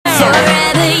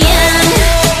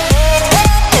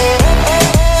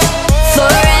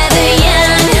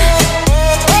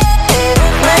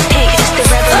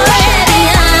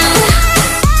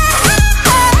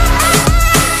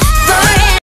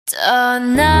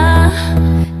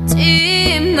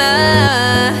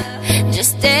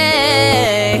Just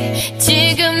stay.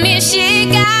 지금 이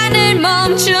시간을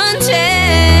멈춘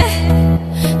채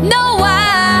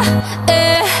너와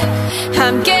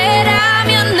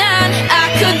함께라면 난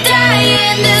I could die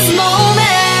in this moment.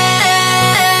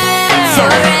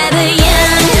 Forever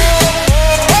young,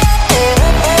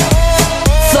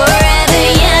 forever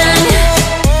young.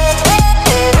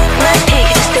 Blackpink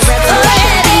is the revolution.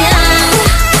 Forever young,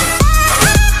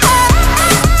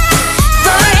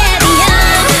 forever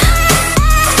young.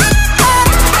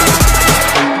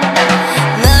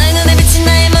 너의 눈에 비친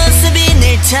나의 모습이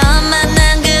늘 처음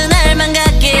만난 그날만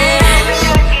같길.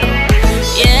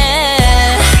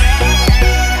 Yeah.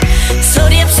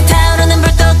 소리 없이 타오르는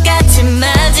불꽃 같은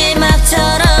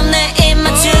마지막처럼 내 입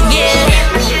맞추길.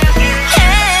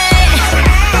 Hey.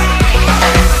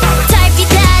 달빛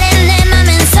아래 내 맘은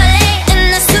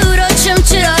설레이는 낮수로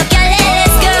춤추러 갈래.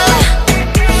 Let's go.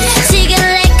 지금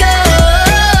let go.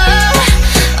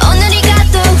 오늘이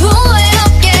가도 후회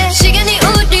없게 시간이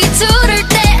우리 둘을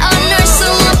떼어놓을 수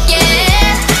없게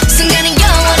순간은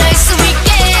영원할 수 있게.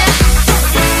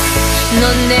 넌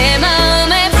내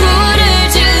마음에 불을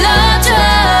질러줘.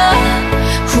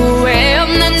 후회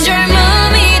없는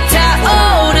젊음이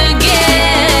타오르게.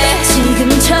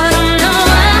 지금처럼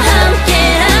너와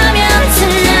함께라면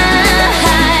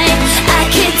tonight I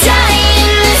could die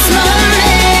in this moment.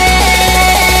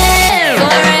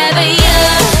 Forever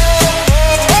young,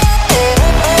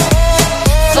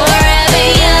 forever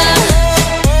young.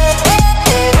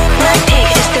 Blackpink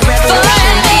is the revolution.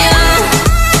 Forever young,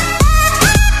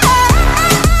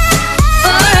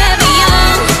 forever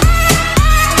young.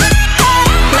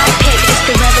 Blackpink is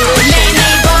the revolution.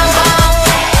 매일 bomb bomb.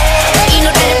 이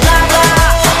노래는 blah blah.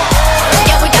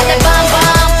 Yeah, we got that bomb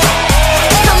bomb.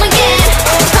 Come again,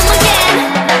 come again.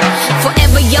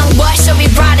 Forever young boy, so we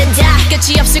ride or die.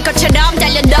 끝이 없을 것처럼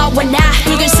달려 너와 나.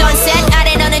 붉은 sunset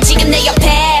아래 너는 지금 내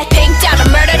옆에. Pink down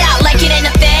and murdered out like it ain't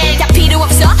a thing. 다 필요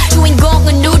없어.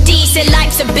 주인공은 우리. Say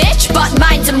life's a bitch, but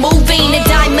mine's a movie. 내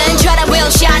diamond, try to will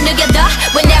shine together.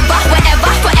 Whenever,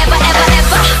 wherever, forever, ever,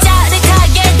 ever.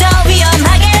 짜릿하게 더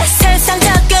위험하게 세상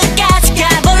저 끝까지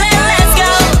가볼래. Let's go.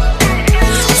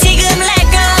 지금 let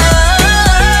go.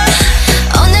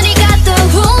 오늘이 가도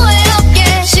후회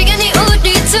없게 시간이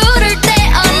우리 둘을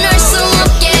떼어놓을 수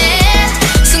없게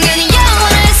순간이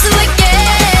영원할 수 있게.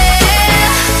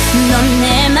 넌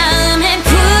내 마음에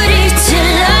불을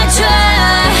질러줘.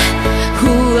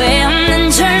 후회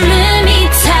없는 젊음이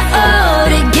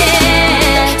타오르게.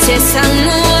 세상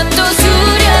무엇도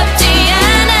두렵지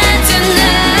않아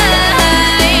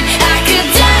tonight. I could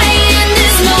die in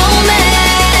this moment.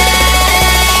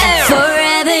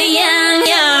 Forever young,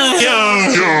 young.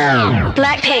 Young.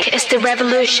 Blackpink is the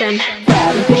revolution.